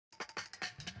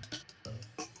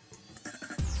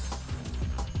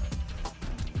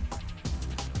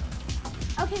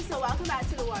Okay, so welcome back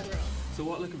to the wardrobe. So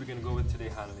what look are we going to go with today,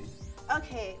 Hanley?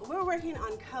 Okay, we're working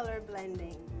on color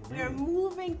blending. We're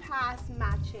moving past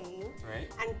matching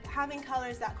and having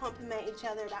colors that complement each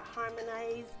other, that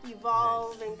harmonize,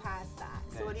 evolving past that.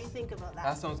 So what do you think about that?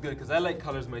 That sounds good, because I like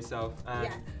colors myself. And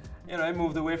you know, I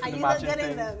moved away from and the you look matching good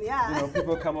thing. in them, yeah. You know,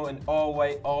 people come out in all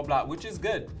white, all black, which is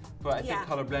good. But I think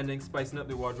color blending, spicing up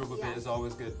the wardrobe a bit is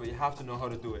always good. But you have to know how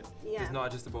to do it. It's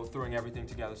not just about throwing everything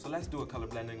together. So let's do a color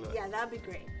blending look. Yeah, that'd be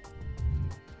great.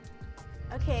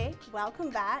 Okay, welcome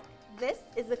back. This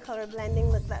is the color blending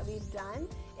look that we've done.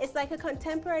 It's like a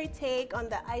contemporary take on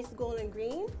the ice gold and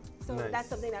green. So that's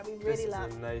something that we really love.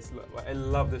 This is a nice look. I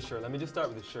love this shirt. Let me just start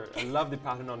with the shirt. I love the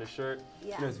pattern on the shirt.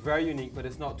 Yeah. You know, it's very unique, but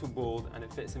it's not too bold, and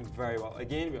it fits him very well.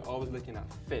 Again, we're always looking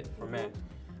at fit for men.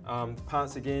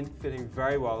 Pants again, fitting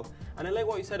very well. And I like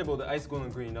what you said about the ice gold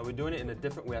and green. Now we're doing it in a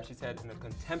different way, as she said, in a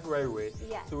contemporary way.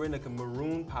 So we're in like a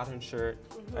maroon pattern shirt,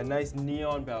 a nice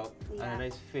neon belt, and a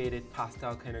nice faded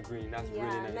pastel kind of green. That's really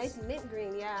nice. Nice mint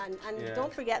green, and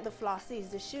don't forget the flossies,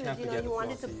 the shoes. Can't you know, you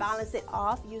wanted to balance it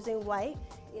off using white.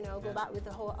 You know, go back with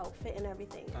the whole outfit and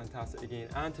everything. Fantastic again.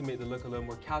 And to make the look a little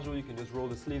more casual, you can just roll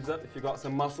the sleeves up. If you got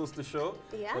some muscles to show,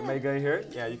 like my guy here,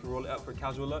 you can roll it up for a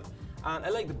casual look. And I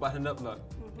like the buttoned up look.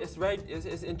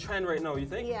 It's in trend right now, you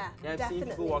think? Yeah, I've seen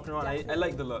people walking around. I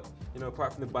like the look. You know,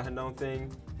 apart from the button down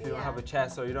thing, if you don't have a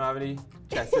chest or you don't have any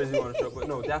chest hairs you want to show. But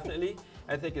no, definitely,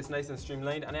 I think it's nice and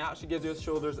streamlined, and it actually gives your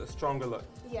shoulders a stronger look.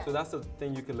 So that's a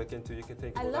thing you can look into. You can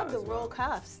think about that. I love the roll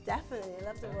cuffs, definitely. I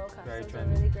love the roll cuffs. Very Those trendy.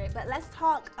 are really great. But let's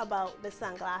talk about the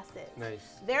sunglasses.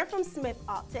 Nice. They're from Smith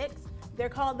Optics. They're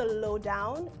called the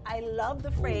Lowdown. I love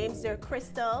the frames. They're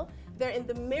crystal. They're in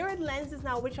the mirrored lenses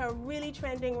now, which are really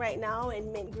trending right now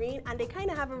in mint green, and they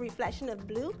kind of have a reflection of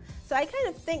blue. So I kind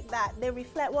of think that they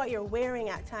reflect what you're wearing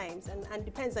at times, and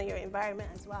depends on your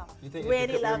environment as well. You think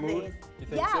really it love your mood? these. You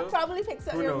think so? Probably picks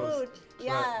up your mood.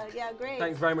 Yeah, right. Great.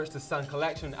 Thanks very much to Sun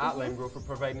Collection at Limegrove for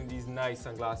providing these nice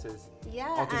sunglasses. Yeah.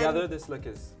 Altogether, this look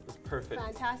is perfect.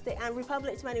 Fantastic. And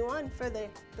Republic 21 for the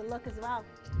look as well.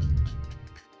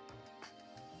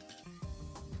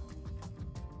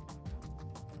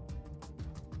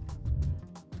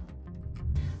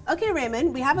 Okay,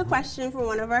 Raymond, we have a question from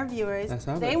one of our viewers.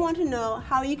 They want to know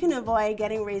how you can avoid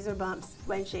getting razor bumps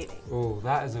when shaving. Oh,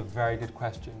 that is a very good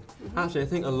question. Actually, I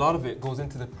think a lot of it goes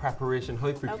into the preparation, how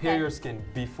you prepare your skin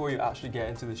before you actually get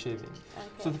into the shaving.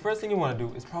 So the first thing you want to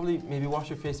do is probably maybe wash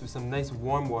your face with some nice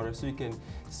warm water so you can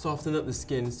soften up the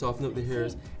skin, soften up the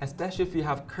hairs. Especially if you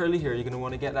have curly hair, you're going to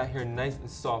want to get that hair nice and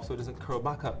soft so it doesn't curl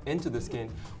back up into the skin,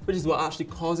 which is what actually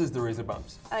causes the razor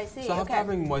bumps. I see. So after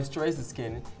having moisturized the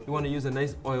skin, you want to use a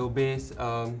nice oil-based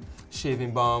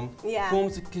shaving balm.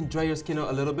 Foams can dry your skin out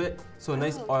a little bit, so a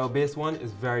nice oil-based one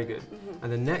is very good.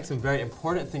 And the next and very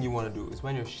important thing you want to do is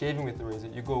when you're shaving with the razor,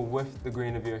 you go with the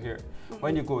grain of your hair.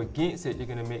 When you go against it, you're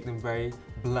going to make them very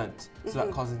blunt, so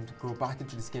that causes them to grow back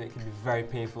into the skin. It can be very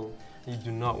painful, and you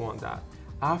do not want that.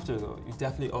 After though, you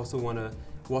definitely also want to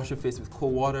wash your face with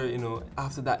cold water. You know,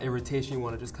 after that irritation, you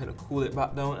want to just kind of cool it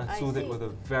back down and soothe it with a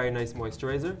very nice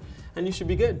moisturizer, and you should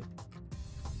be good.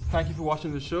 Thank you for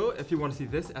watching the show. If you want to see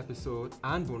this episode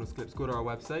and bonus clips, go to our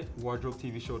website,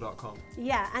 wardrobetvshow.com.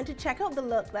 Yeah, and to check out the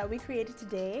look that we created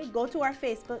today, go to our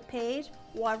Facebook page,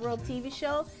 Wardrobe TV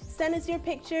Show. Send us your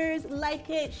pictures, like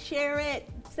it, share it,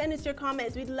 send us your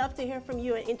comments. We'd love to hear from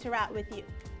you and interact with you.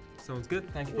 Sounds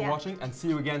good. Thank you for watching, and see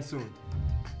you again soon.